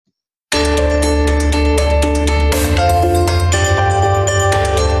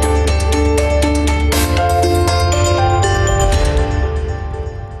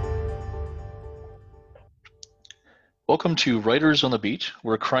Welcome to Writers on the Beat,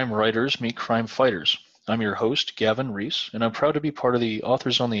 where crime writers meet crime fighters. I'm your host, Gavin Reese, and I'm proud to be part of the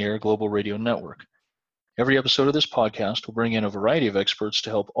Authors on the Air Global Radio Network. Every episode of this podcast will bring in a variety of experts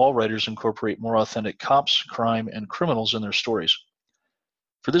to help all writers incorporate more authentic cops, crime, and criminals in their stories.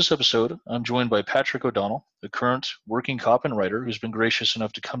 For this episode, I'm joined by Patrick O'Donnell, a current working cop and writer who's been gracious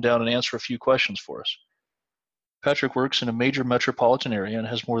enough to come down and answer a few questions for us. Patrick works in a major metropolitan area and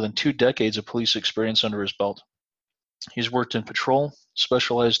has more than 2 decades of police experience under his belt. He's worked in patrol,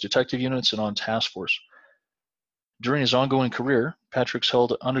 specialized detective units, and on task force. During his ongoing career, Patrick's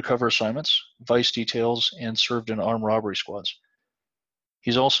held undercover assignments, vice details, and served in armed robbery squads.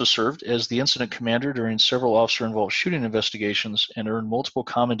 He's also served as the incident commander during several officer-involved shooting investigations and earned multiple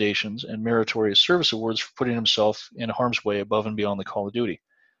commendations and meritorious service awards for putting himself in harm's way above and beyond the call of duty.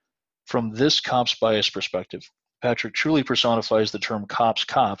 From this cop's bias perspective, Patrick truly personifies the term cop's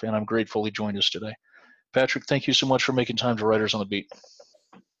cop, and I'm grateful he joined us today. Patrick, thank you so much for making time to Writers on the Beat.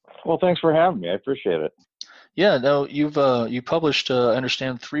 Well, thanks for having me. I appreciate it. Yeah, now you published, I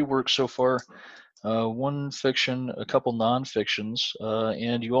understand, 3 works so far, 1 fiction, a couple non-fictions,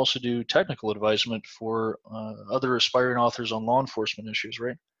 and you also do technical advisement for other aspiring authors on law enforcement issues,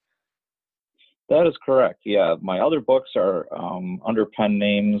 right? That is correct. Yeah, my other books are under pen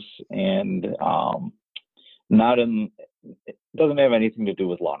names and it doesn't have anything to do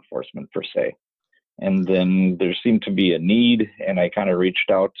with law enforcement per se. And then there seemed to be a need, and I kind of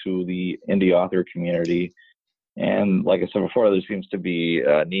reached out to the indie author community. And like I said before, there seems to be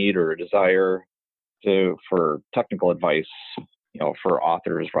a need or a desire for technical advice, for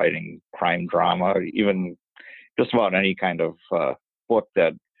authors writing crime drama, even just about any kind of book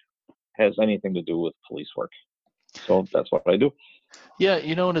that has anything to do with police work. So that's what I do. Yeah,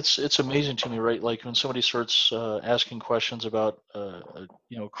 and it's amazing to me, right? Like when somebody starts asking questions about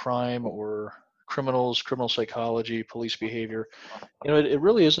crime or criminals, criminal psychology, police behavior, it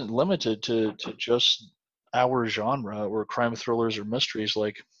really isn't limited to just our genre or crime thrillers or mysteries.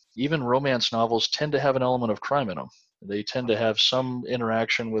 Like even romance novels tend to have an element of crime in them. They tend to have some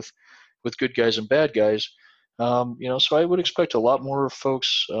interaction with good guys and bad guys. So I would expect a lot more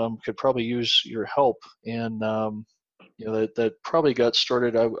folks could probably use your help, and that probably got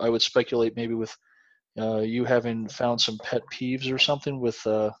started. I would speculate maybe with you having found some pet peeves or something with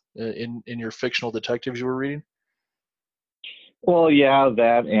in your fictional detectives you were reading. Well, yeah,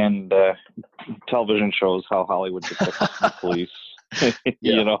 that and television shows how Hollywood depicts the police.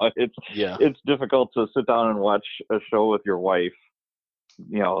 It's difficult to sit down and watch a show with your wife,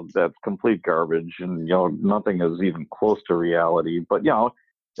 that's complete garbage, and nothing is even close to reality. But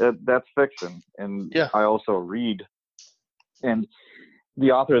that's fiction, and I also read, and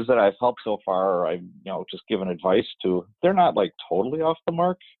the authors that I've helped so far, I've just given advice to, they're not like totally off the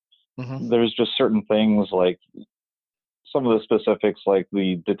mark. Mm-hmm. There's just certain things, like some of the specifics, like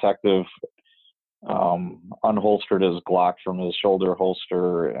the detective unholstered his Glock from his shoulder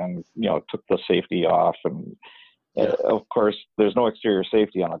holster and took the safety off, and of course there's no exterior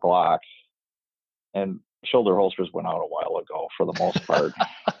safety on a Glock, and shoulder holsters went out a while ago for the most part.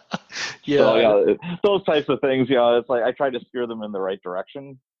 So, those types of things, it's like I try to steer them in the right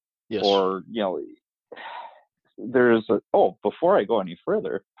direction. Yes. Or before I go any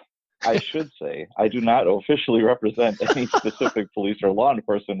further, I should say I do not officially represent any specific police or law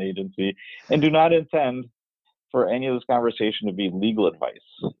enforcement agency, and do not intend for any of this conversation to be legal advice.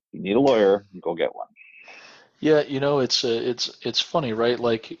 If you need a lawyer, go get one. Yeah, it's funny, right?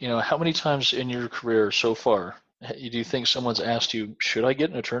 Like, how many times in your career so far do you think someone's asked you, should I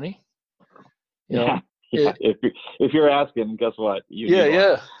get an attorney? If you're asking, guess what?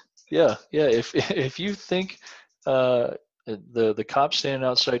 Yeah. If you think the cop standing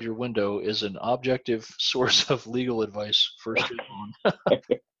outside your window is an objective source of legal advice, first you're wrong.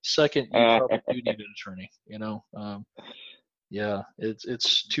 Second, you probably do need an attorney.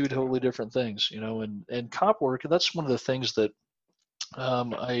 It's 2 totally different things. And cop work. That's one of the things that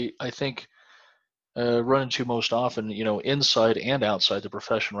I think run into most often. Inside and outside the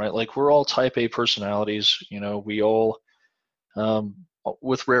profession, right? Like we're all Type A personalities. We all,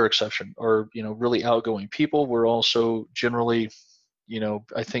 with rare exception, are really outgoing people. We're also generally,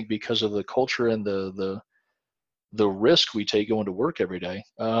 I think because of the culture and the risk we take going to work every day,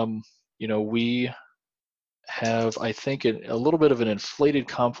 we have, I think, a little bit of an inflated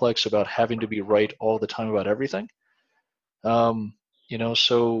complex about having to be right all the time about everything.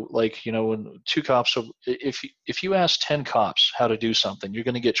 So like, when 2 cops, so if you ask 10 cops how to do something, you're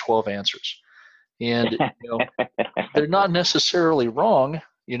going to get 12 answers. And, they're not necessarily wrong,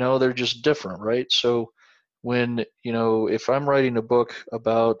 they're just different, right? So when, if I'm writing a book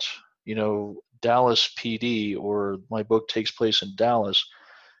about, Dallas PD or my book takes place in Dallas,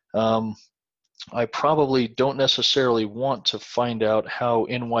 I probably don't necessarily want to find out how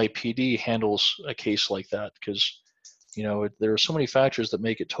NYPD handles a case like that, because there are so many factors that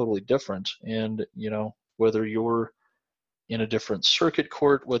make it totally different. And whether you're in a different circuit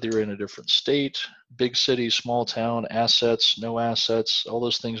court, whether you're in a different state, big city, small town, assets, no assets, all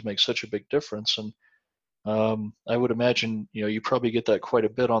those things make such a big difference. And I would imagine you probably get that quite a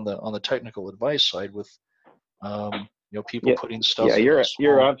bit on the technical advice side with people Yeah, putting stuff yeah, in you're a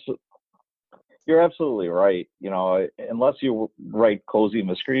small. you're absolutely right. Unless you write cozy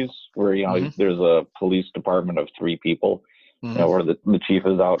mysteries where Mm-hmm. there's a police department of 3 people, Mm-hmm. where the chief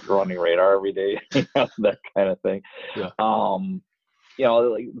is out running radar every day, that kind of thing. Yeah.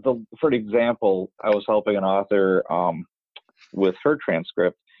 For example, I was helping an author with her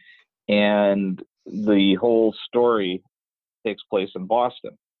transcript, and the whole story takes place in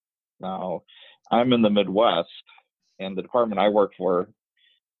Boston. Now, I'm in the Midwest, and the department I work for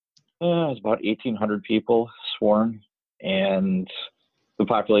is about 1,800 people sworn, and the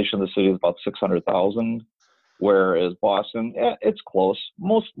population of the city is about 600,000. Whereas Boston, it's close.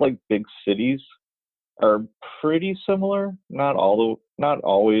 Most like big cities are pretty similar. Not always.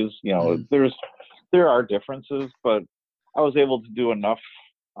 Mm-hmm. There are differences, but I was able to do enough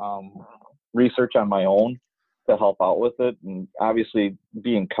research on my own to help out with it. And obviously,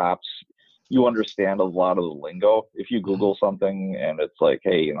 being cops, you understand a lot of the lingo. If you Google something and it's like,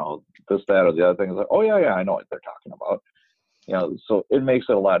 hey, this, that, or the other thing, it's like, oh yeah, I know what they're talking about. So it makes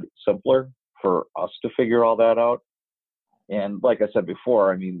it a lot simpler for us to figure all that out. And like I said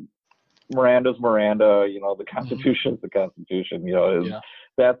before, I mean, Miranda's Miranda, the Constitution's the Constitution,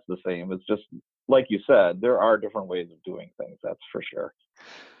 that's the same. It's just, like you said, there are different ways of doing things, that's for sure.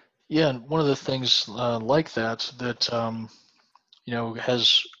 Yeah, and one of the things like that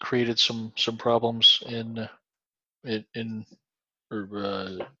has created some problems in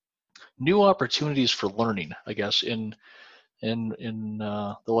new opportunities for learning, I guess, in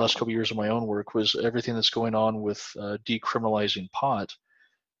the last couple of years of my own work, was everything that's going on with decriminalizing pot,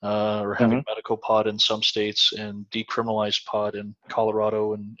 or having medical pot in some states and decriminalized pot in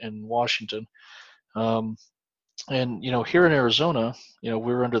Colorado and Washington. And here in Arizona,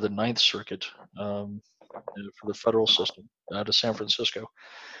 we're under the Ninth Circuit for the federal system out of San Francisco.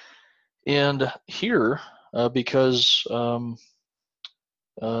 And here, because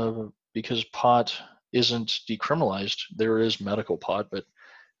pot isn't decriminalized, there is medical pot. But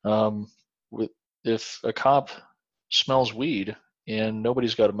if a cop smells weed and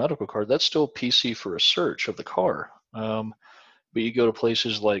nobody's got a medical card, that's still PC for a search of the car. But you go to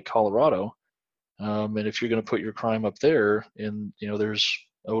places like Colorado, and if you're going to put your crime up there, and there's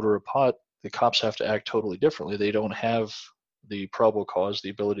odor of pot, the cops have to act totally differently. They don't have the probable cause,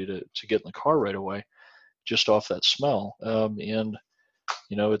 the ability to get in the car right away, just off that smell. And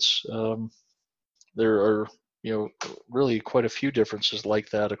it's there are really quite a few differences like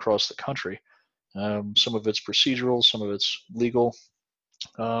that across the country. Some of it's procedural, some of it's legal.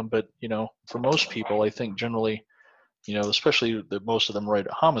 But for most people, I think generally, especially most of them write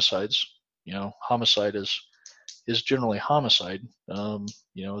homicides. Homicide is generally homicide. So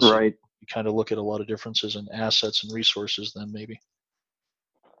Right. you kind of look at a lot of differences in assets and resources then maybe.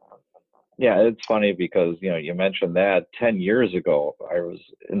 Yeah, it's funny because you mentioned that 10 years ago I was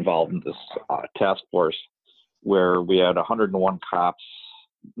involved in this task force where we had 101 cops,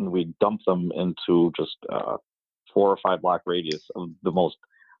 and we dumped them into just 4 or 5 block radius of the most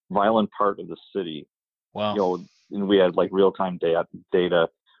violent part of the city. Wow. And we had like real-time data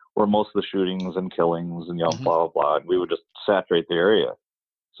where most of the shootings and killings and blah blah blah, and we would just saturate the area.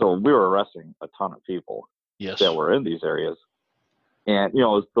 So we were arresting a ton of people that were in these areas, and it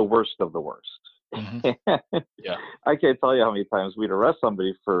was the worst of the worst. Yeah. I can't tell you how many times we'd arrest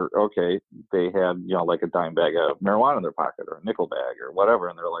somebody for, they had like a dime bag of marijuana in their pocket or a nickel bag or whatever,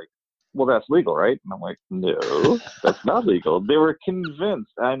 and they're like, well, that's legal, right? And I'm like, no, that's not legal. They were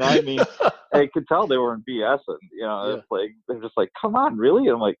convinced, and I mean, I could tell they weren't BSing. It's like they're just like, come on, really?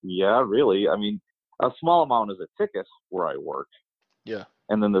 And I'm like, yeah, really. I mean, a small amount is a ticket where I work. Yeah.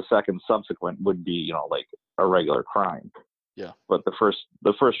 And then the second subsequent would be, like a regular crime. Yeah. But the first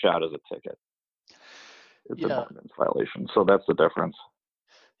shot is a ticket. It's an ordinance violation. So that's the difference.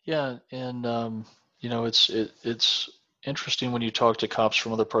 Yeah, and it's interesting when you talk to cops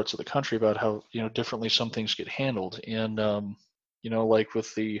from other parts of the country about how differently some things get handled, and like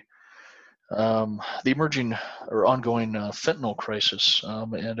with the emerging or ongoing fentanyl crisis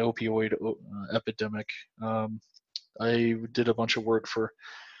and opioid epidemic. I did a bunch of work for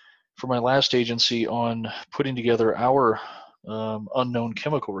my last agency on putting together our unknown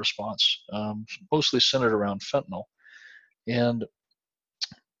chemical response, mostly centered around fentanyl. And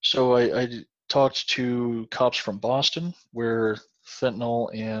so I talked to cops from Boston, where fentanyl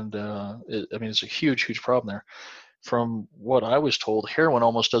and it's a huge, huge problem there. From what I was told, heroin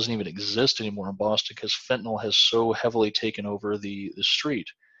almost doesn't even exist anymore in Boston because fentanyl has so heavily taken over the street.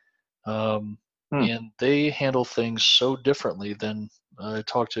 Um, Hmm. and they handle things so differently than I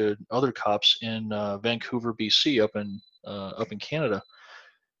talked to other cops in Vancouver, BC, up in Canada,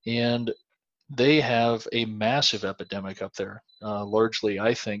 and they have a massive epidemic up there. Largely,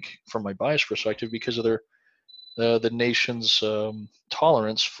 I think, from my bias perspective, because of the nation's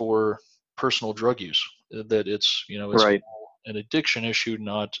tolerance for personal drug use. That it's Right. an addiction issue,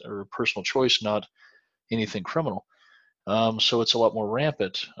 not or a personal choice, not anything criminal. So it's a lot more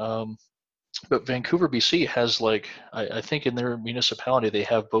rampant. But Vancouver, BC has I think in their municipality they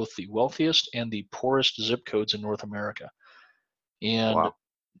have both the wealthiest and the poorest zip codes in North America. And Wow.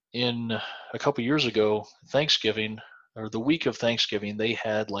 in a couple years ago, Thanksgiving or the week of Thanksgiving, they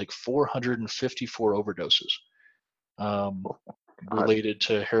had like 454 overdoses um, God. related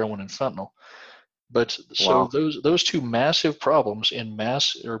to heroin and fentanyl. But so Wow. those two massive problems in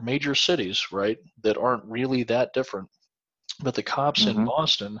mass or major cities, right, that aren't really that different. But the cops in Hmm.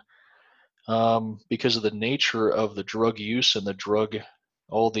 Boston, because of the nature of the drug use and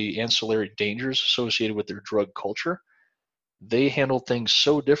all the ancillary dangers associated with their drug culture, they handle things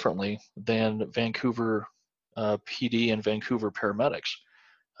so differently than Vancouver PD and Vancouver paramedics.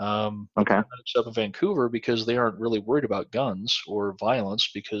 The Okay. paramedics up in Vancouver, because they aren't really worried about guns or violence,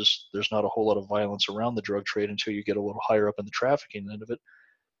 because there's not a whole lot of violence around the drug trade until you get a little higher up in the trafficking end of it.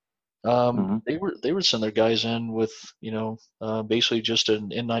 Hmm. They would send their guys in with basically just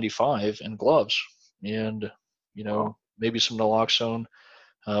an N95 and gloves, and Wow. maybe some naloxone.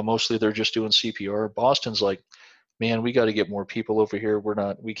 Mostly they're just doing CPR. Boston's like, man, we got to get more people over here.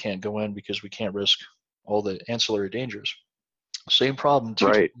 We can't go in because we can't risk all the ancillary dangers. Same problem, two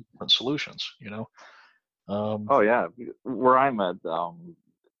Right. different solutions. Um, Oh yeah. Where I'm at,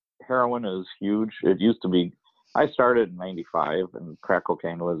 heroin is huge. It used to be. I started in '95, and crack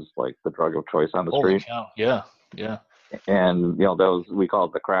cocaine was like the drug of choice on the Holy street. cow! Yeah, yeah, And we call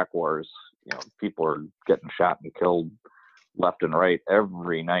it the crack wars. People are getting shot and killed left and right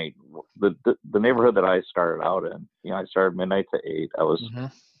every night. The neighborhood that I started out in, I started midnight to 8. I was hmm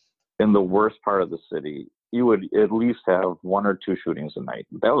in the worst part of the city. You would at least have one or two shootings a night.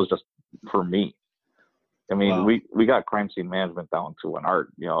 That was just for me. I mean, wow. we got crime scene management down to an art,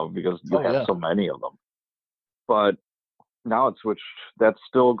 because you Oh have yeah, so many of them. But now it's switched. That's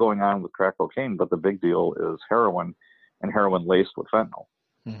still going on with crack cocaine, but the big deal is heroin, and heroin laced with fentanyl.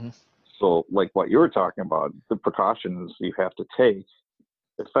 hmm So, like what you were talking about, the precautions you have to take,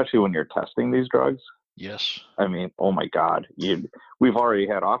 especially when you're testing these drugs. yes. I mean, oh my God, we've already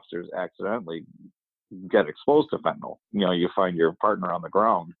had officers accidentally get exposed to fentanyl. You find your partner on the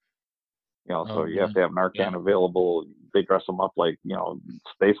ground. So Oh you have man, to have yeah, Narcan available. They dress them up like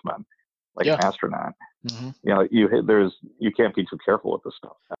spacemen, like yeah. an astronaut. hmm You can't be too careful with this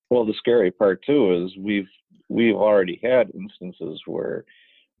stuff. Well, the scary part too is we've already had instances where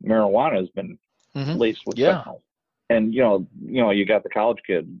marijuana has been laced with Yeah. fentanyl. And you got the college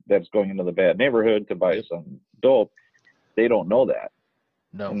kid that's going into the bad neighborhood to buy Yep. some dope. They don't know that,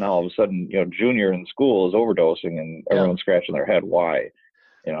 No. and now all of a sudden, junior in school is overdosing, and Yeah. everyone's scratching their head why.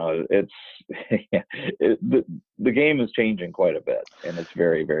 It's the game is changing quite a bit, and it's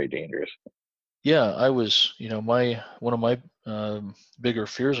very, very dangerous. Yeah. I was, one of my bigger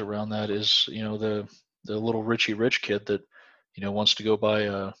fears around that is, the little Richie Rich kid that, wants to go buy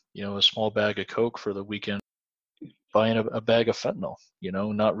a small bag of Coke for the weekend, buying a bag of fentanyl,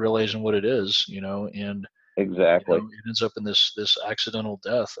 not realizing what it is, and Exactly. it ends up in this accidental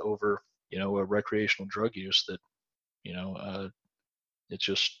death over, a recreational drug use that, it's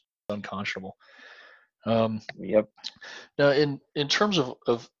just unconscionable. Um, Yep. Now, in terms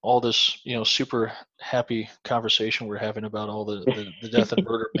of all this, super happy conversation we're having about all the death and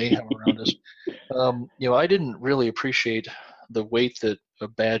murder mayhem around us, I didn't really appreciate the weight that a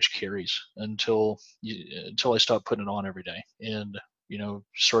badge carries until I stopped putting it on every day, and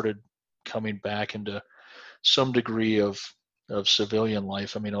started coming back into some degree of civilian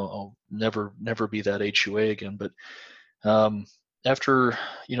life. I mean, I'll never be that HUA again, but um, after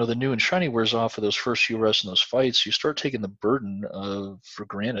the new and shiny wears off of those first few arrests and those fights, you start taking the burden for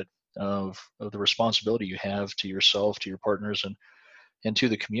granted of the responsibility you have to yourself, to your partners, and to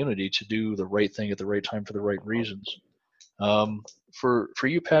the community to do the right thing at the right time for the right reasons. For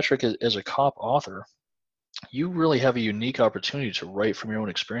you, Patrick, as a cop author, you really have a unique opportunity to write from your own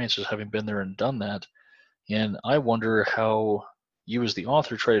experiences, having been there and done that. And I wonder how you as the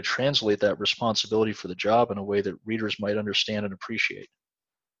author try to translate that responsibility for the job in a way that readers might understand and appreciate.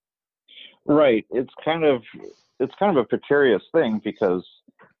 Right. It's kind of a precarious thing because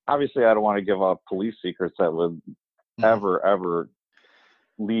obviously I don't want to give out police secrets that would ever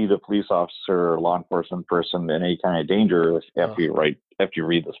lead a police officer or law enforcement person in any kind of danger after you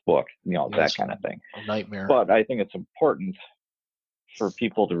read this book, that kind of thing. A nightmare. But I think it's important for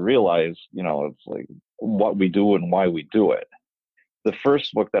people to realize, it's like what we do and why we do it. The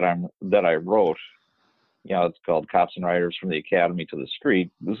first book that I wrote, it's called Cops and Riders from the Academy to the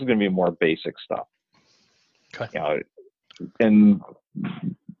Street. This is going to be more basic stuff. Okay. And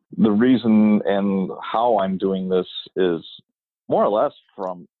the reason and how I'm doing this is more or less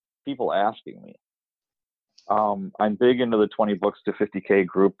from people asking me. I'm big into the 20 books to 50K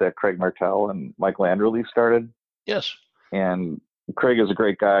group that Craig Martell and Mike Landerly started. Yes. And Craig is a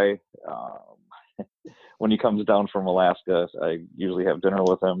great guy. When he comes down from Alaska, I usually have dinner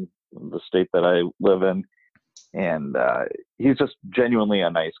with him in the state that I live in. And he's just genuinely a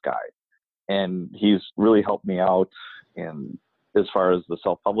nice guy. And he's really helped me out. And as far as the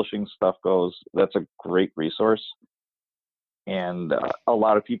self-publishing stuff goes, that's a great resource. And a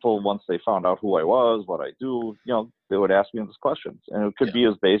lot of people, once they found out who I was, what I do, they would ask me these questions. And it could be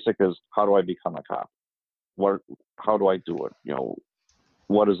as basic as, how do I become a cop? How do I do it?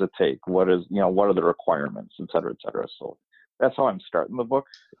 What does it take? What are the requirements, et cetera, et cetera. So that's how I'm starting the book.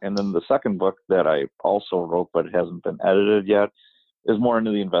 And then the second book that I also wrote, but it hasn't been edited yet, is more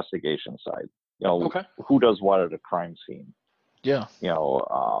into the investigation side. Who does what at a crime scene? Yeah.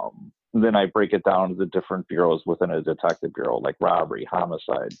 Then I break it down to the different bureaus within a detective bureau, like robbery,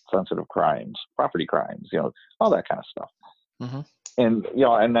 homicide, sensitive crimes, property crimes, all that kind of stuff. Mm-hmm. And,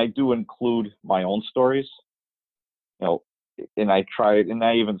 and I do include my own stories, and I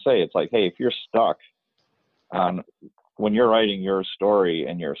even say, it's like, hey, if you're stuck on when you're writing your story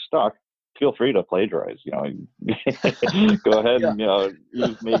and you're stuck, feel free to plagiarize, go ahead and,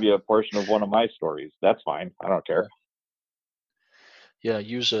 use maybe a portion of one of my stories. That's fine. I don't care. Yeah,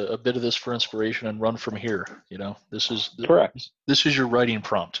 use a bit of this for inspiration and run from here. This is correct. This is your writing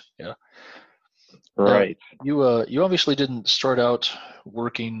prompt. Yeah. Right. Now, you obviously didn't start out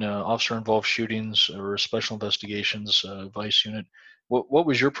working officer-involved shootings or special investigations, vice unit. What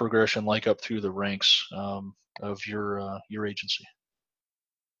was your progression like up through the ranks of your agency?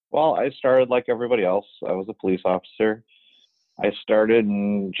 Well, I started like everybody else. I was a police officer. I started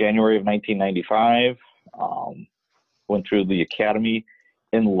in January of 1995. Went through the academy.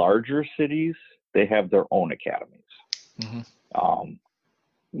 In larger cities, they have their own academies. Mm-hmm.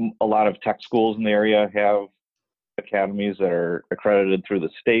 A lot of tech schools in the area have academies that are accredited through the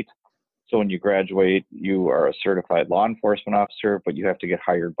state. So when you graduate, you are a certified law enforcement officer, but you have to get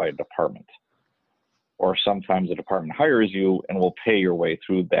hired by a department. Or sometimes the department hires you and will pay your way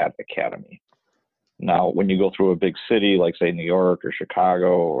through that academy. Now, when you go through a big city, like say New York or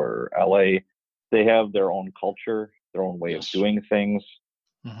Chicago or LA, they have their own culture, their own way of doing things.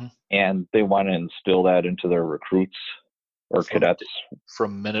 Mm-hmm. And they want to instill that into their recruits or cadets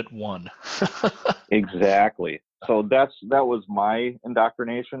from minute one. Exactly. So that was my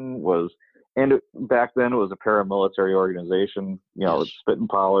indoctrination back then it was a paramilitary organization, spit and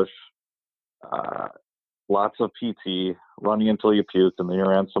polish, lots of PT, running until you puked and then you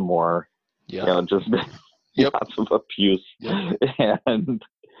ran some more. Yeah. Just lots of abuse. Yep. And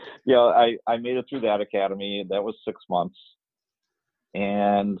I made it through that academy. That was 6 months.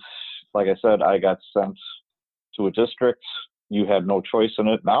 And like I said, I got sent to a district. You had no choice in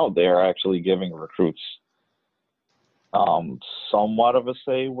it. Now they're actually giving recruits somewhat of a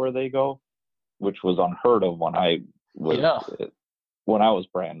say where they go, which was unheard of when I was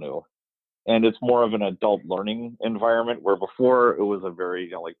brand new. And it's more of an adult learning environment where before it was a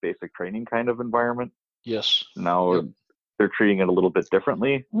very like basic training kind of environment. Yes. Now they're treating it a little bit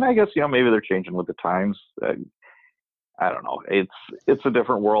differently. And I guess, maybe they're changing with the times. I don't know. It's a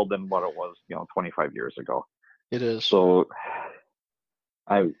different world than what it was, 25 years ago. It is. So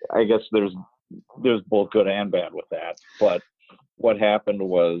I guess there's both good and bad with that. But what happened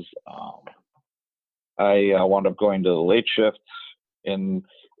was I wound up going to the late shift, and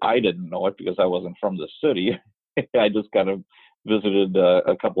I didn't know it because I wasn't from the city. I just kind of visited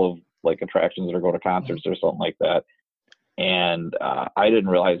a couple of like attractions or go to concerts or something like that. And I didn't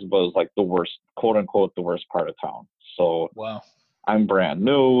realize it was like the worst, quote unquote, the worst part of town. So wow. I'm brand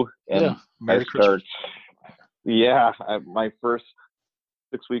new, and Merry Christmas. My first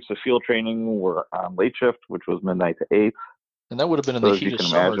 6 weeks of field training were on late shift, which was midnight to 8. And that would have been in the heat of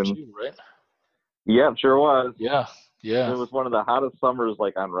summer too, right? Yeah, it sure was. Yeah. It was one of the hottest summers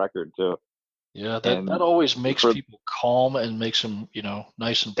like on record too. Yeah, that And always makes for people calm and makes them,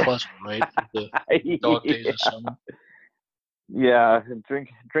 nice and pleasant, right? The dog days of summer. yeah,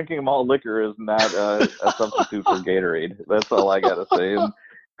 drinking malt liquor is not a substitute for Gatorade. That's all I gotta say. And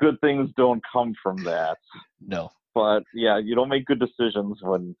good things don't come from that. No. But yeah, you don't make good decisions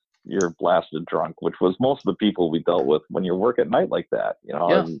when you're blasted drunk, which was most of the people we dealt with when you work at night like that.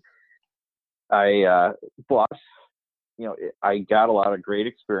 Yeah. And but I got a lot of great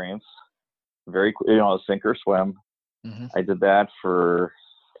experience. Very, sink or swim. Hmm. I did that for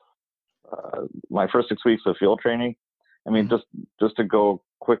my first 6 weeks of field training. I mean, Hmm. just to go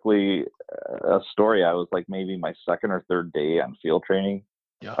quickly, a story. I was like maybe my second or third day on field training.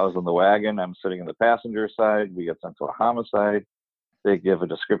 Yeah. I was in the wagon. I'm sitting in the passenger side. We get sent to a homicide. They give a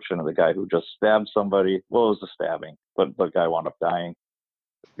description of the guy who just stabbed somebody. Well, it was a stabbing, but the guy wound up dying.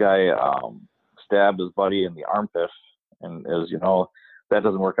 The guy stabbed his buddy in the armpit, and as you know, that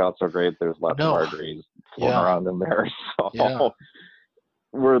doesn't work out so great. There's lots of No. arteries floating Yeah. around in there. So Yeah.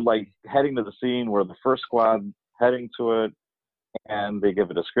 we're like heading to the scene. We're the first squad heading to it, and they give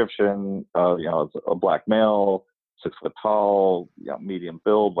a description of, it's a black male, 6 foot tall, medium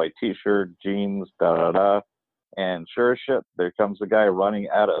build, white t-shirt, jeans, da da da. And sure as shit, there comes the guy running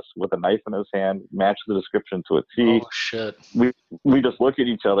at us with a knife in his hand, match the description to a T. Oh shit. We just look at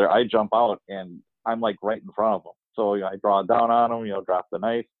each other. I jump out and I'm like right in front of him. So I draw down on him, drop the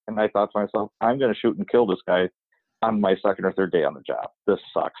knife, and I thought to myself, I'm going to shoot and kill this guy on my second or third day on the job. This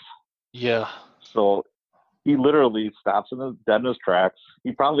sucks. Yeah. So he literally stops dead in his tracks.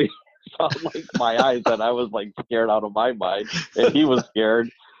 He probably saw like my eyes that I was like scared out of my mind, and he was scared.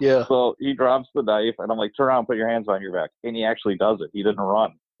 Yeah. So he drops the knife, and I'm like, turn around, put your hands on your back. And he actually does it. He didn't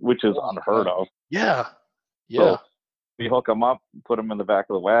run, which is unheard of. Yeah. Yeah. So we hook him up, put him in the back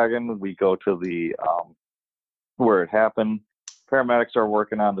of the wagon. We go to the where it happened. Paramedics are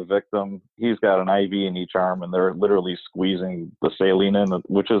working on the victim. He's got an IV in each arm, and they're literally squeezing the saline in,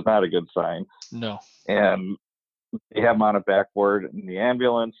 which is not a good sign. No. And they have him on a backboard in the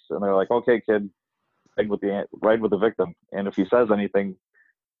ambulance, and they're like, "Okay, kid, ride with the victim, and if he says anything,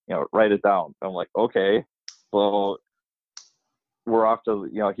 write it down." I'm like, "Okay." So we're off to,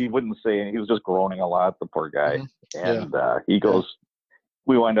 he wouldn't say, he was just groaning a lot, the poor guy. Mm-hmm. And he goes,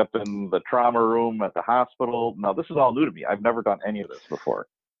 we wind up in the trauma room at the hospital. Now, this is all new to me. I've never done any of this before.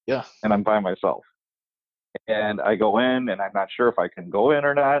 Yeah. And I'm by myself. And I go in, and I'm not sure if I can go in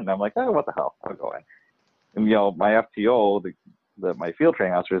or not. And I'm like, oh, what the hell? I'll go in. And, my FTO, my field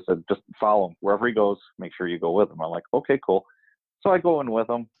training officer, said, just follow him. Wherever he goes, make sure you go with him. I'm like, okay, cool. So I go in with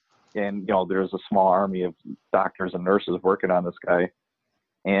him. And, there's a small army of doctors and nurses working on this guy.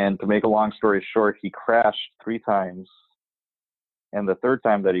 And to make a long story short, he crashed 3 times. And the third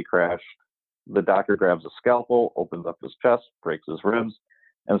time that he crashed, the doctor grabs a scalpel, opens up his chest, breaks his ribs,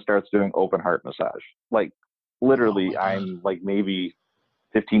 and starts doing open heart massage. Like, literally, I'm like maybe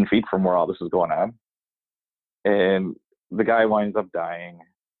 15 feet from where all this is going on. And the guy winds up dying.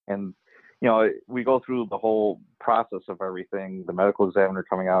 And, we go through the whole process of everything, the medical examiner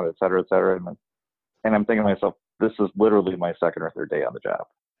coming out, et cetera, et cetera. And I'm thinking to myself, this is literally my second or third day on the job.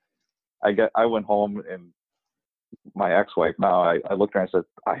 I went home, and my ex-wife now, I looked at her and I said,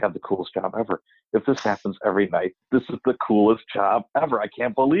 I have the coolest job ever. If this happens every night, this is the coolest job ever. I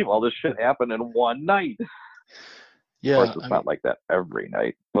can't believe all this shit happened in one night. Yeah. Of course, it's not like that every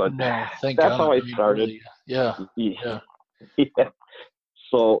night, but no, thank that's God. how I started. Really, yeah. Yeah.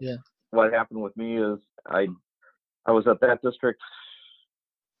 So what happened with me is I was at that district.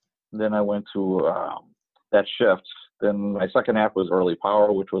 Then I went to that shift. Then my second half was early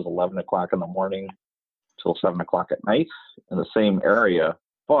power, which was 11 o'clock in the morning till 7 o'clock at night in the same area.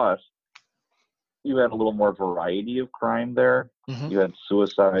 But you had a little more variety of crime there. Mm-hmm. You had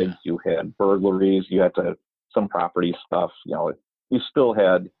suicides, you had burglaries, you had some property stuff. You still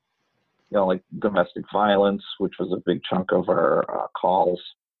had, like domestic violence, which was a big chunk of our calls.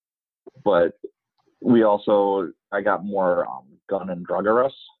 But I got more gun and drug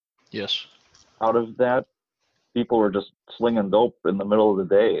arrests. Yes. Out of that, people were just slinging dope in the middle of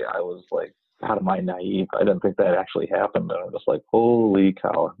the day. I was like, God, am I naive? I didn't think that actually happened. And I'm just like, holy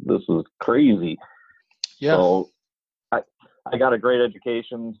cow, this is crazy. Yeah. So I got a great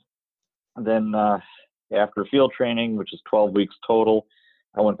education. And then after field training, which is 12 weeks total,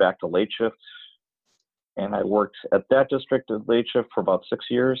 I went back to late shift. And I worked at that district at late shift for about 6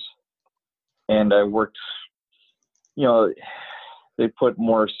 years. And I worked, they put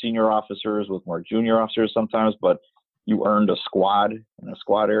more senior officers with more junior officers sometimes, but you earned a squad in a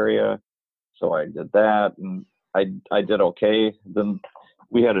squad area. So I did that, and I did okay. Then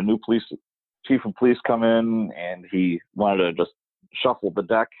we had a new chief of police come in, and he wanted to just shuffle the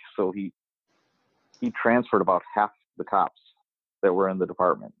deck. So he he transferred about half the cops that were in the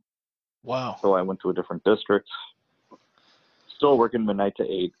department. Wow. So I went to a different district, still working midnight to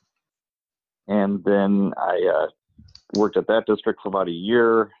 8. And then I worked at that district for about a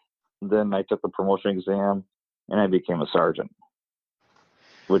year. Then I took the promotion exam and I became a sergeant,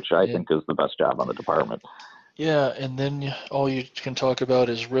 which I think is the best job on the department. Yeah, and then all you can talk about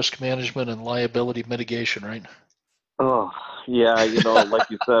is risk management and liability mitigation, right? Oh, yeah, like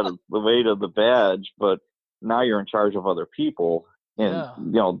you said, it's the weight of the badge, but now you're in charge of other people,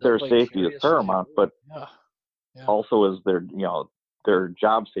 and their safety is paramount, but also is their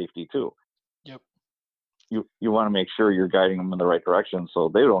job safety too. Yep. You want to make sure you're guiding them in the right direction so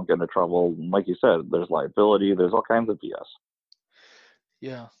they don't get into trouble. And like you said, there's liability, there's all kinds of BS.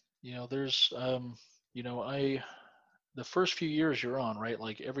 Yeah, there's the first few years you're on, right?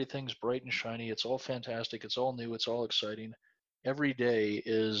 Like everything's bright and shiny, it's all fantastic, it's all new, it's all exciting. Every day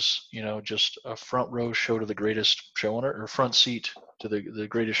is, just a front row show to the greatest show on earth, or front seat to the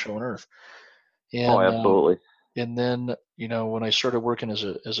greatest show on earth. And, absolutely. And then, when I started working as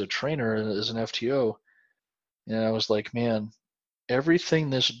a trainer, as an FTO, and I was like, man, everything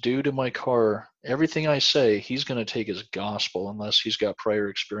this dude in my car, everything I say, he's going to take as gospel unless he's got prior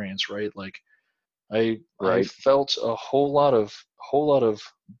experience, right? Like I felt a whole lot of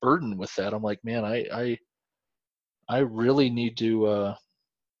burden with that. I'm like, man, I really need to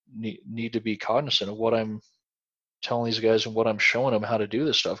need to be cognizant of what I'm telling these guys and what I'm showing them how to do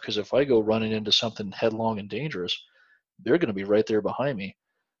this stuff. Because if I go running into something headlong and dangerous, they're going to be right there behind me.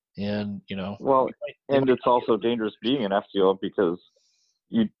 And and it's also dangerous being an FTO because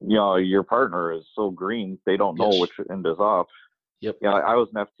your partner is so green, they don't know which end is up. Yep. Yeah, I was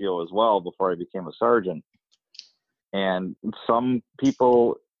an FTO as well before I became a sergeant. And some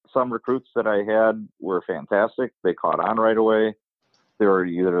recruits that I had were fantastic. They caught on right away. They were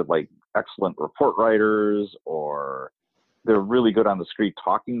either like excellent report writers or they're really good on the street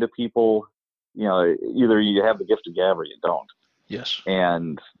talking to people. Either you have the gift of gab or you don't. Yes.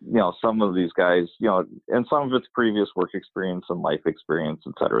 And, some of these guys, and some of it's previous work experience and life experience,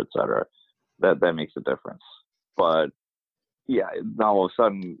 et cetera, that makes a difference. But yeah, now all of a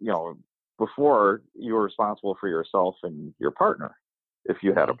sudden, before you were responsible for yourself and your partner, if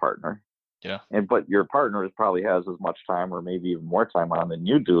you had a partner. Yeah. But your partner probably has as much time or maybe even more time on than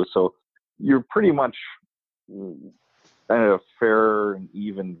you do. So you're pretty much in a fair and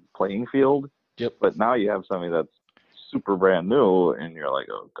even playing field. Yep. But now you have somebody that's super brand new and you're like,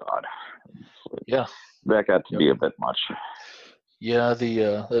 oh God. Yeah. That got to be a bit much. Yeah.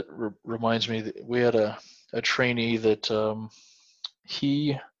 That reminds me that we had a trainee that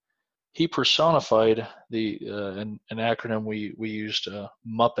he personified an acronym we used,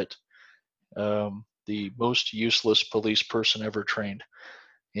 Muppet, the most useless police person ever trained.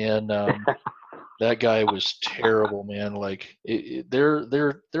 And that guy was terrible, man. Like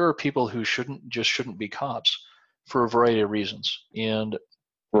there are people who shouldn't be cops for a variety of reasons. And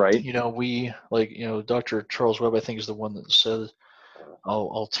right, we Dr. Charles Webb, I think, is the one that said,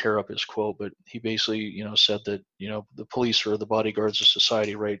 I'll tear up his quote, but he basically said that the police are the bodyguards of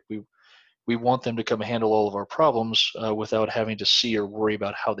society, right? We want them to come handle all of our problems without having to see or worry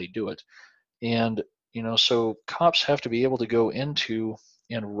about how they do it. And so cops have to be able to go into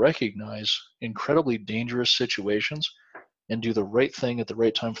and recognize incredibly dangerous situations and do the right thing at the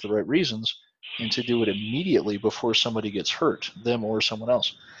right time for the right reasons, and to do it immediately before somebody gets hurt, them or someone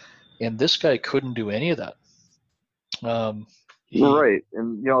else. And this guy couldn't do any of that. Right.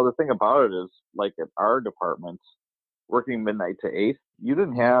 And the thing about it is, like at our department, working midnight to 8, you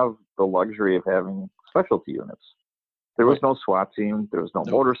didn't have the luxury of having specialty units. There was no SWAT team. There was no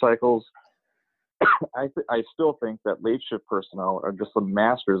motorcycles. I still think that late shift personnel are just the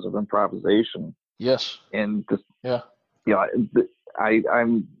masters of improvisation. Yes. And just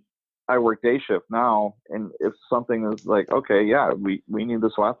I work day shift now, and if something is like, okay, yeah, we need the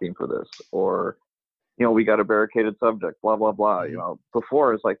SWAT team for this, or we got a barricaded subject, blah blah blah. Mm-hmm.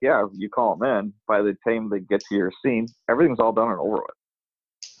 Before it's like, yeah, you call them in. By the time they get to your scene, everything's all done and over with.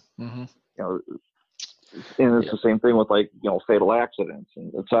 Mm-hmm. And it's the same thing with fatal accidents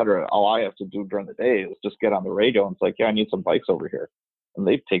and et cetera. All I have to do during the day is just get on the radio and it's like, yeah, I need some bikes over here, and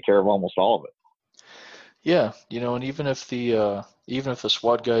they take care of almost all of it. Yeah, and even if the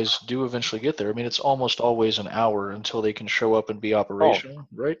SWAT guys do eventually get there, I mean, it's almost always an hour until they can show up and be operational,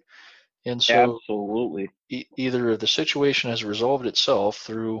 right? And so absolutely, either the situation has resolved itself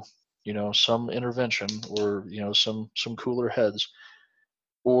through some intervention or some cooler heads,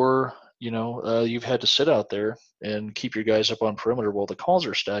 or you've had to sit out there and keep your guys up on perimeter while the calls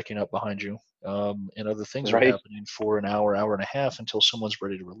are stacking up behind you, and other things are happening for an hour and a half until someone's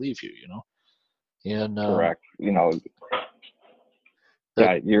ready to relieve you. And correct.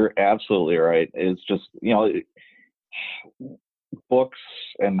 Yeah, you're absolutely right. It's just, books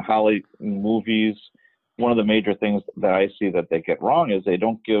and Hollywood movies, one of the major things that I see that they get wrong is they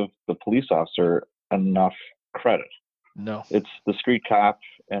don't give the police officer enough credit. No. It's the street cop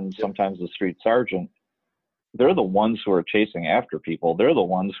and sometimes the street sergeant. They're the ones who are chasing after people. They're the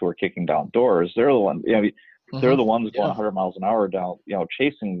ones who are kicking down doors. They're the ones, they're the ones going 100 miles an hour down,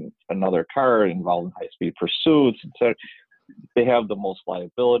 chasing another car, involved in high-speed pursuits, etc. They have the most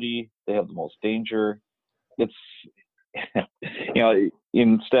liability. They have the most danger. It's,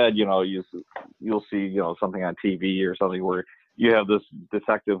 instead, you'll see, something on TV or something where you have this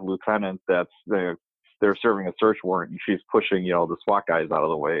detective lieutenant that's they're serving a search warrant and she's pushing, the SWAT guys out of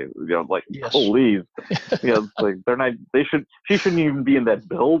the way, please, it's like she shouldn't even be in that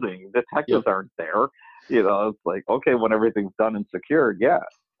building. Detectives aren't there. It's like, okay, when everything's done and secured,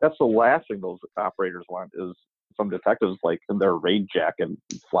 that's the last thing those operators want is some detectives like in their raid jacket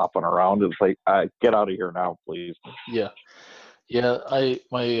flopping around. It's like, get out of here now, please.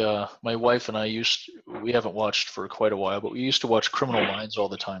 My wife and I we haven't watched for quite a while, but we used to watch Criminal Minds all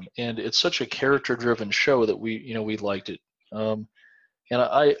the time, and it's such a character-driven show that we liked it. And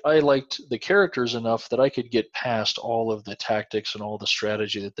I liked the characters enough that I could get past all of the tactics and all the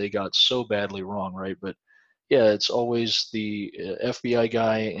strategy that they got so badly wrong, right? But yeah, it's always the FBI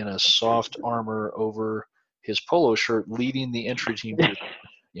guy in a soft armor over his polo shirt leading the entry team through,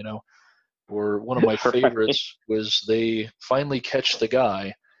 or one of my favorites was they finally catch the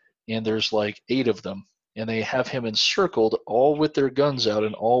guy and there's like 8 of them and they have him encircled all with their guns out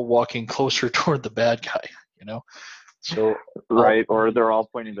and all walking closer toward the bad guy, so right, or they're all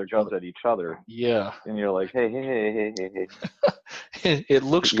pointing their guns at each other. Yeah. And you're like, hey. It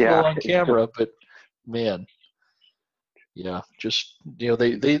looks cool on camera, but man, just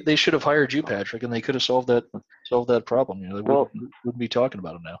they should have hired you, Patrick, and they could have solved that problem. They wouldn't be talking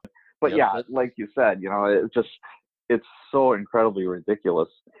about it now. But like you said, it's so incredibly ridiculous.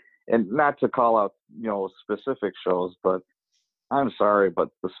 And not to call out, specific shows, but I'm sorry, but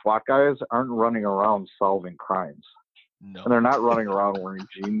the SWAT guys aren't running around solving crimes. No. And they're not running around wearing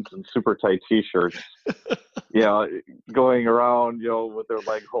jeans and super tight t-shirts, going around, with their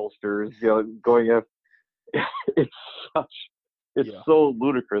leg holsters, going up. It's so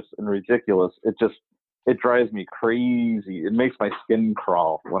ludicrous and ridiculous. It drives me crazy. It makes my skin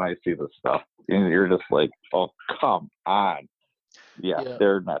crawl when I see this stuff. And you're just like, oh, come on. Yeah,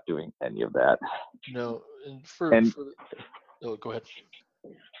 they're not doing any of that. No. Go ahead.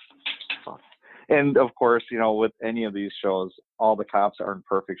 And of course, with any of these shows, all the cops are in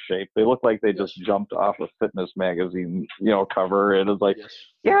perfect shape. They look like they just jumped off a fitness magazine, cover. And it's like,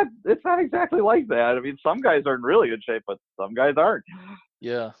 it's not exactly like that. I mean, some guys are in really good shape, but some guys aren't.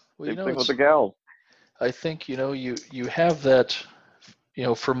 Yeah. Well, Same thing with the gals. I think, you have that,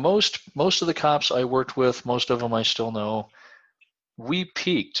 for most of the cops I worked with, most of them I still know, we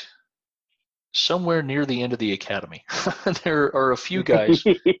peaked somewhere near the end of the academy. There are a few guys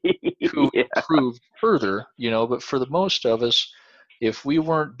who improved further, but for the most of us, if we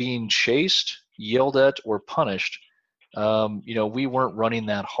weren't being chased, yelled at, or punished, we weren't running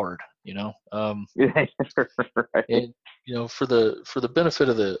that hard, Right. And for the benefit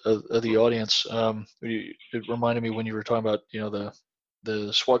of the audience, it reminded me when you were talking about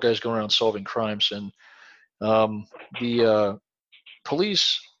the SWAT guys going around solving crimes, and the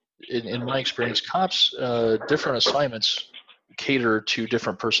police, in my experience, cops, different assignments cater to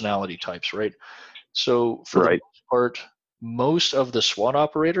different personality types, right? So for the most part, most of the SWAT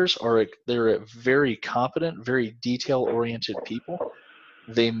operators they're very competent, very detail-oriented people.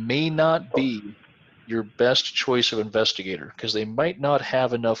 They may not be your best choice of investigator because they might not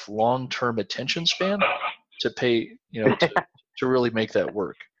have enough long-term attention span to pay, to really make that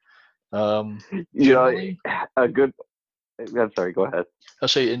work. Generally, I'm sorry, go ahead. I'll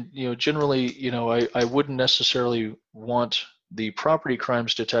say, generally, I wouldn't necessarily want the property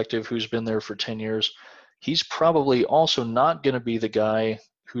crimes detective who's been there for 10 years. He's probably also not going to be the guy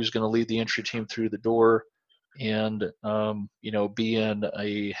who's going to lead the entry team through the door and, be in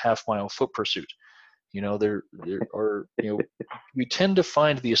a half-mile foot pursuit. There are, we tend to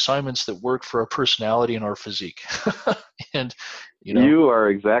find the assignments that work for our personality and our physique. And, You are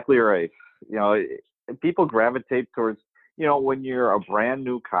exactly right. People gravitate towards, when you're a brand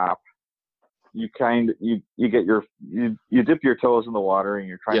new cop, you get you dip your toes in the water and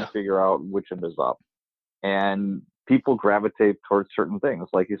you're trying to figure out which end is up. And people gravitate towards certain things.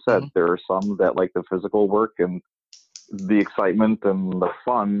 Like you said, there are some that like the physical work and the excitement and the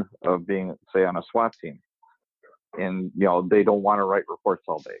fun of being, say, on a SWAT team. And, they don't want to write reports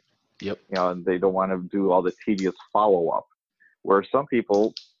all day. Yep. And they don't want to do all the tedious follow-up, where some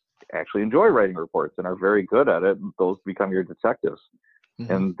people actually enjoy writing reports and are very good at it. Those become your detectives.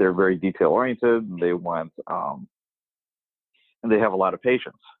 Mm-hmm. And they're very detail-oriented. They want, and they have a lot of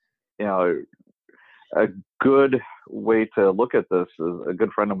patience. A good way to look at this is a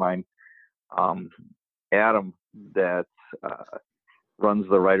good friend of mine, Adam, that runs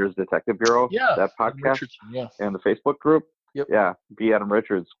the Writers Detective Bureau, that podcast, and the Facebook group. Yep. Yeah, B. Adam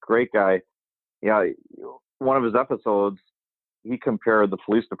Richards, great guy. Yeah, one of his episodes, he compared the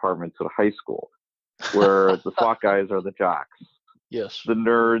police department to the high school, where the SWAT guys are the jocks. Yes. The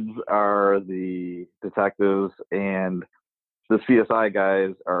nerds are the detectives, and the CSI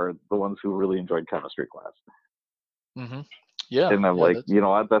guys are the ones who really enjoyed chemistry class. Mm-hmm. Yeah. And I'm like,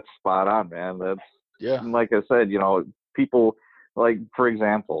 that's spot on, man. That's, like I said, people, like, for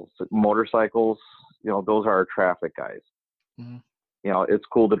example, motorcycles, those are our traffic guys. Mm-hmm. It's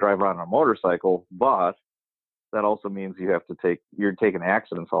cool to drive around on a motorcycle, but that also means you're taking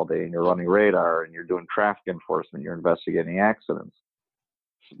accidents all day, and you're running radar, and you're doing traffic enforcement, you're investigating accidents.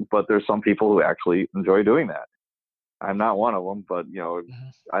 But there's some people who actually enjoy doing that. I'm not one of them, but Mm-hmm.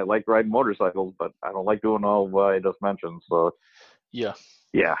 I like riding motorcycles, but I don't like doing all what I just mentioned. So yeah.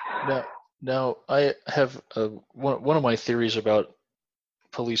 Yeah. Now I have one of my theories about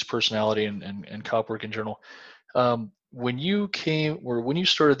police personality and cop work in general. When you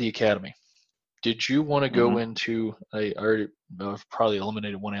started the academy, did you want to go into, I've probably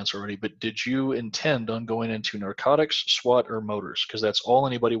eliminated one answer already, but did you intend on going into narcotics, SWAT, or motors? Because that's all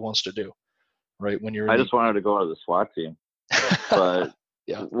anybody wants to do, right? When you're I just wanted to go to the SWAT team, but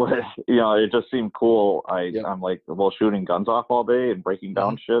yeah, it just seemed cool. I'm like, well, shooting guns off all day and breaking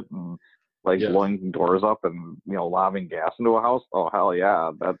down shit and blowing doors up and lobbing gas into a house. Oh hell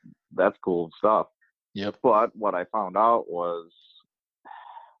yeah, that's cool stuff. Yep. But what I found out was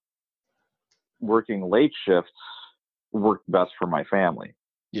working late shifts worked best for my family.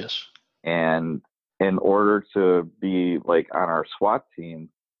 Yes. And in order to be like on our SWAT team,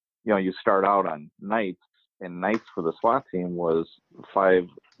 you start out on nights, and nights for the SWAT team was 5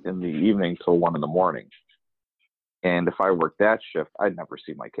 in the evening till 1 in the morning. And if I worked that shift, I'd never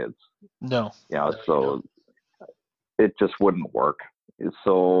see my kids. No. So it just wouldn't work.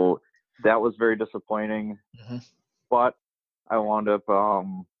 So that was very disappointing. Mm-hmm. But I wound up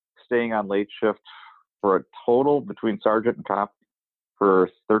staying on late shift for a total between sergeant and cop for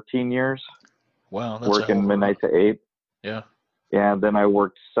 13 years. Wow. That's working midnight to 8. Yeah. And then I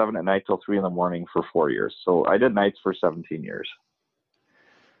worked 7 at night till 3 in the morning for 4 years. So I did nights for 17 years.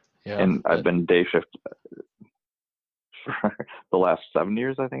 Yeah. And I've been day shift for the last 7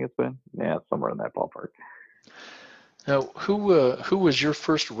 years, I think it's been. Yeah, somewhere in that ballpark. Now, who was your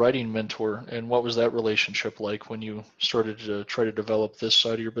first writing mentor, and what was that relationship like when you started to try to develop this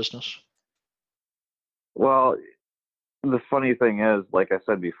side of your business? Well, the funny thing is, like I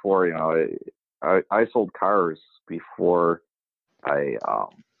said before, I sold cars before I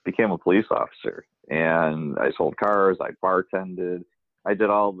became a police officer. And I sold cars, I bartended, I did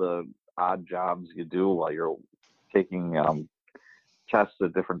all the odd jobs you do while you're taking tests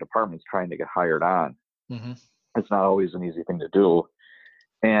at different departments trying to get hired on. Mm-hmm. It's not always an easy thing to do.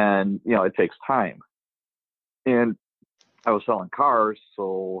 And, it takes time. And I was selling cars,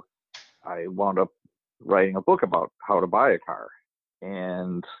 so I wound up writing a book about how to buy a car.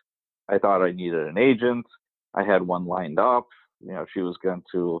 And I thought I needed an agent. I had one lined up. She was going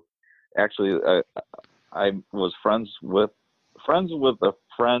to actually, I was friends with a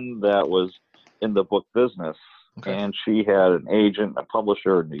friend that was in the book business. Okay. And she had an agent, a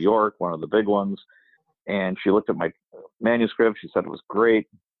publisher in New York, one of the big ones. And she looked at my manuscript. She said it was great.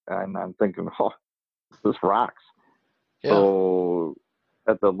 And I'm thinking, oh, this rocks. Yeah. So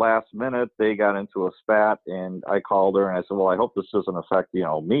at the last minute, they got into a spat, and I called her and I said, well, I hope this doesn't affect,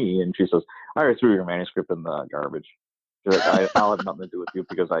 me. And she says, I already threw your manuscript in the garbage. She's like, I'll have nothing to do with you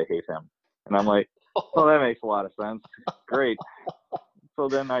because I hate him. And I'm like, well, that makes a lot of sense. Great. So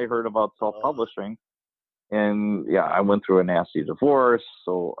then I heard about self-publishing, and I went through a nasty divorce.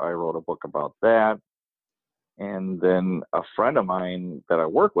 So I wrote a book about that. And then a friend of mine that I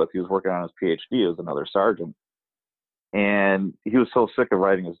work with, he was working on his PhD as another sergeant. And he was so sick of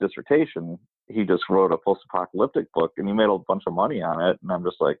writing his dissertation, he just wrote a post-apocalyptic book, and he made a bunch of money on it. And I'm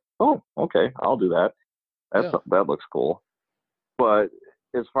just like, oh, okay, I'll do that. That looks cool. But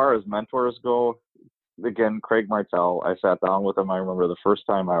as far as mentors go, again, Craig Martell, I sat down with him, I remember the first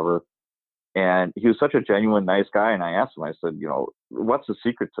time ever, and he was such a genuine, nice guy. And I asked him, I said, what's the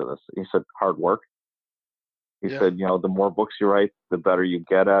secret to this? He said, hard work. He said, the more books you write, the better you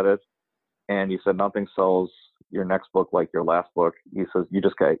get at it. And he said, nothing sells your next book like your last book. He says you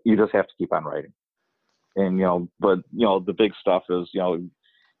just have to keep on writing. And but the big stuff is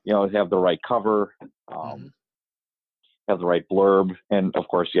have the right cover, have the right blurb, and of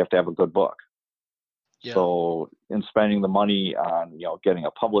course you have to have a good book. Yeah. So in spending the money on getting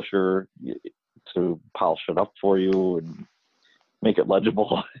a publisher to polish it up for you and make it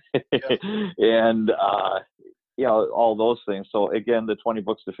legible, and all those things. So again, the 20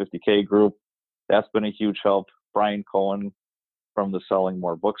 Books to 50K group, that's been a huge help. Brian Cohen from the Selling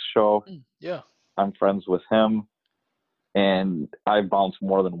More Books show. Yeah. I'm friends with him, and I've bounced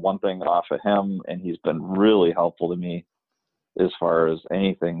more than one thing off of him, and he's been really helpful to me as far as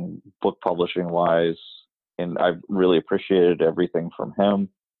anything book publishing wise. And I've really appreciated everything from him.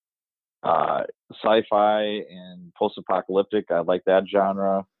 Sci-fi and post-apocalyptic, I like that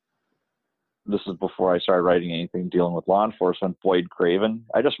genre. This is before I started writing anything dealing with law enforcement. Boyd Craven,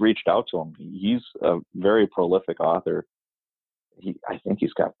 I just reached out to him. He's a very prolific author. I think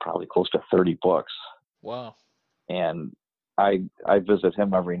he's got probably close to 30 books. Wow. And I visit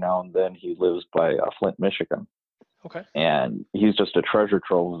him every now and then. He lives by Flint, Michigan. Okay. And he's just a treasure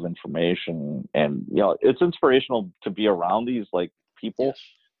trove of information. And, it's inspirational to be around these people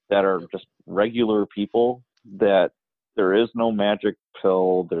that are just regular people, that there is no magic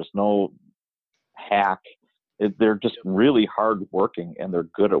pill. There's no hack. They're just really hardworking, and they're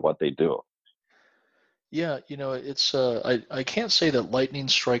good at what they do. Yeah. It's, I can't say that lightning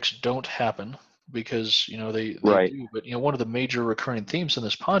strikes don't happen, because, they do, but, one of the major recurring themes in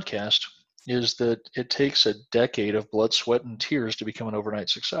this podcast is that it takes a decade of blood, sweat, and tears to become an overnight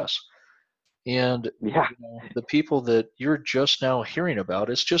success. And the people that you're just now hearing about,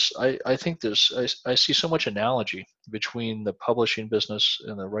 it's just, I think I see so much analogy between the publishing business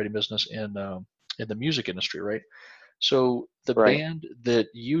and the writing business and the music industry, right? So the band that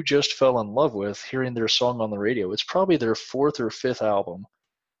you just fell in love with, hearing their song on the radio, it's probably their 4th or 5th album.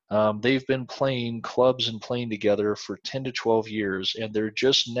 They've been playing clubs and playing together for 10 to 12 years, and they're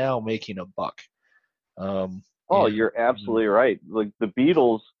just now making a buck. You're absolutely right. Like the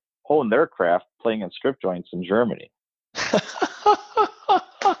Beatles honed their craft playing in strip joints in Germany.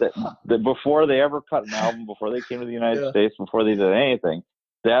 that before they ever cut an album, before they came to the United States, before they did anything,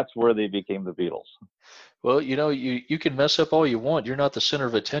 that's where they became the Beatles. Well, you can mess up all you want. You're not the center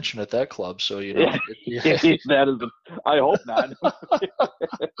of attention at that club, so that is. I hope not.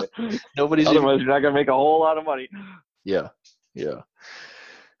 Nobody's. Otherwise, you're not going to make a whole lot of money. Yeah.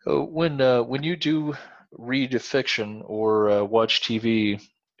 When you do read fiction or watch TV,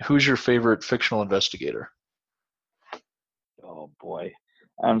 who's your favorite fictional investigator? Oh boy,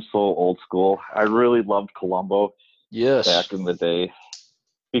 I'm so old school. I really loved Columbo. Yes. Back in the day,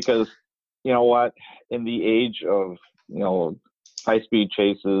 because you know what, in the age of high-speed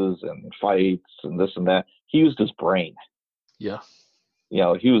chases and fights and this and that, he used his brain. Yeah.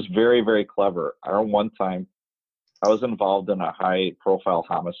 He was very, very clever. I remember one time I was involved in a high-profile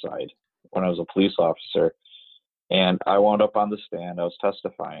homicide when I was a police officer, and I wound up on the stand. I was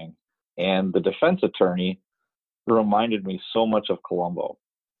testifying, and the defense attorney reminded me so much of Columbo.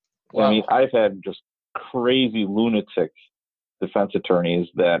 Wow. I mean, I've had just crazy lunatic defense attorneys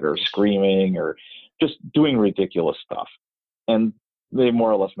that are screaming or just doing ridiculous stuff, and they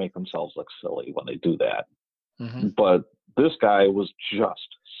more or less make themselves look silly when they do that. Mm-hmm. But this guy was just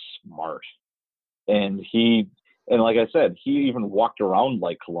smart, and like I said, he even walked around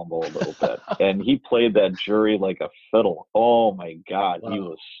like Columbo a little bit, and he played that jury like a fiddle. Oh my God, wow. He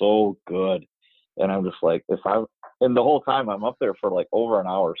was so good. And I'm just like, and the whole time I'm up there for like over an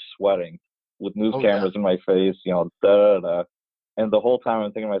hour sweating with news cameras in my face, and the whole time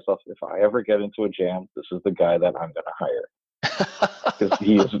I'm thinking to myself, if I ever get into a jam, this is the guy that I'm going to hire, because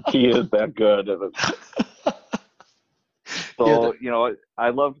he is that good. So I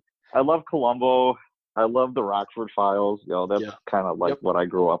love Columbo. I love the Rockford Files. That's kind of like what I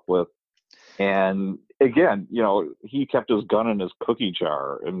grew up with. And again, he kept his gun in his cookie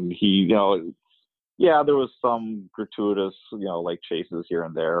jar, and he, there was some gratuitous, like chases here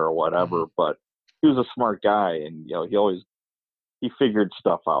and there or whatever, but he was a smart guy, and he figured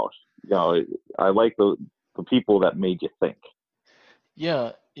stuff out. I like the people that made you think.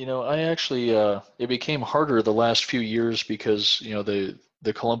 Yeah, I actually it became harder the last few years because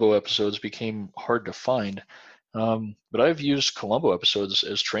the Columbo episodes became hard to find. But I've used Columbo episodes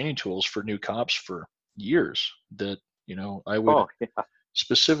as training tools for new cops for years. That I would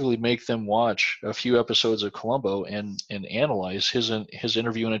specifically make them watch a few episodes of Columbo and analyze his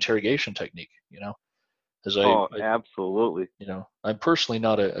interview and interrogation technique. Absolutely. I'm personally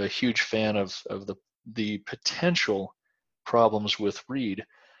not a huge fan of the potential problems with Reed,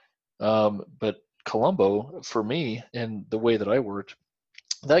 but Columbo, for me, and the way that I worked,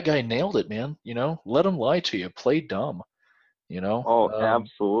 that guy nailed it, man. Let him lie to you. Play dumb. Oh,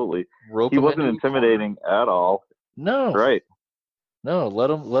 absolutely. Rope He them wasn't into a corner. intimidating at all. No, Right. no.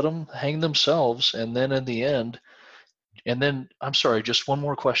 Let them hang themselves, and then in the end, and then I'm sorry, just one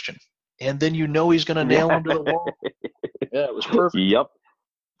more question, and then he's going to nail him to the wall. Yeah, it was perfect. Yep.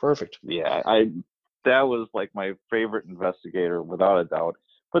 Perfect. Yeah, that was like my favorite investigator without a doubt.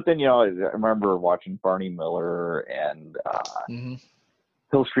 But then, I remember watching Barney Miller and Mm-hmm.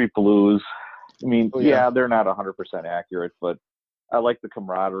 Hill Street Blues. I mean, Oh, yeah. they're not 100% accurate, but I like the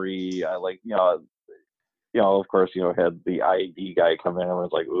camaraderie. I like, of course, had the IED guy come in and was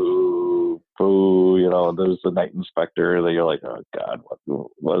like, ooh, boo, there's the night inspector that you're like, oh God,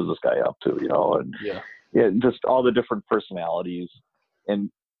 what is this guy up to, and yeah, just all the different personalities.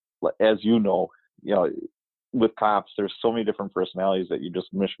 And as with cops, there's so many different personalities that you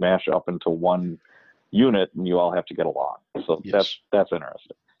just mishmash up into one unit and you all have to get along. So yes. that's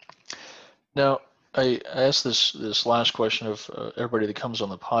interesting. Now, I asked this last question of everybody that comes on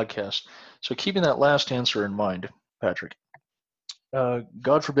the podcast. So keeping that last answer in mind, Patrick,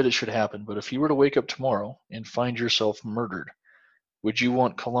 God forbid it should happen, but if you were to wake up tomorrow and find yourself murdered, would you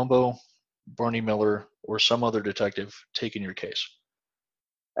want Columbo, Barney Miller, or some other detective taking your case?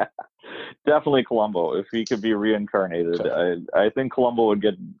 Definitely Columbo. If he could be reincarnated, okay. I think Columbo would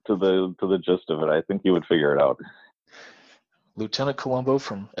get to the gist of it. I think he would figure it out. Lieutenant Columbo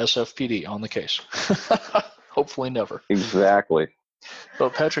from SFPD on the case. Hopefully never. Exactly. Well,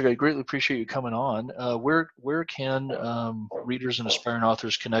 Patrick, I greatly appreciate you coming on. Where can readers and aspiring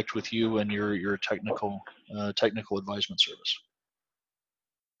authors connect with you and your technical advisement service?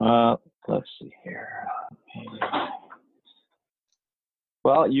 Let's see here.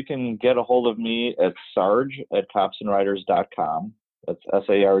 Well, you can get a hold of me at sarge@copsandwriters.com. That's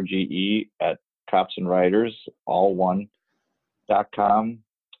SARGE at copsandwriters, all one, .com.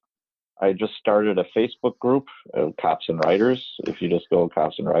 I just started a Facebook group, Cops and Writers. If you just go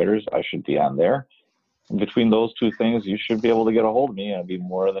Cops and Writers, I should be on there. And between those two things, you should be able to get a hold of me, and I'd be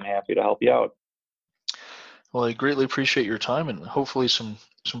more than happy to help you out. Well, I greatly appreciate your time, and hopefully some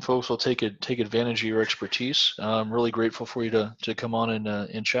folks will take advantage of your expertise. I'm really grateful for you to come on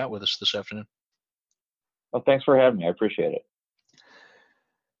and chat with us this afternoon. Well, thanks for having me. I appreciate it.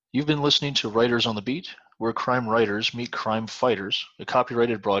 You've been listening to Writers on the Beat, where crime writers meet crime fighters, a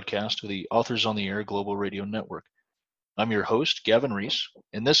copyrighted broadcast of the Authors on the Air Global Radio Network. I'm your host, Gavin Reese,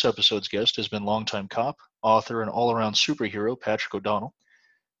 and this episode's guest has been longtime cop, author, and all-around superhero Patrick O'Donnell.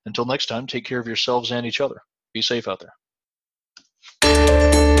 Until next time, take care of yourselves and each other. Be safe out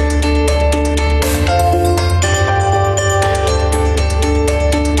there.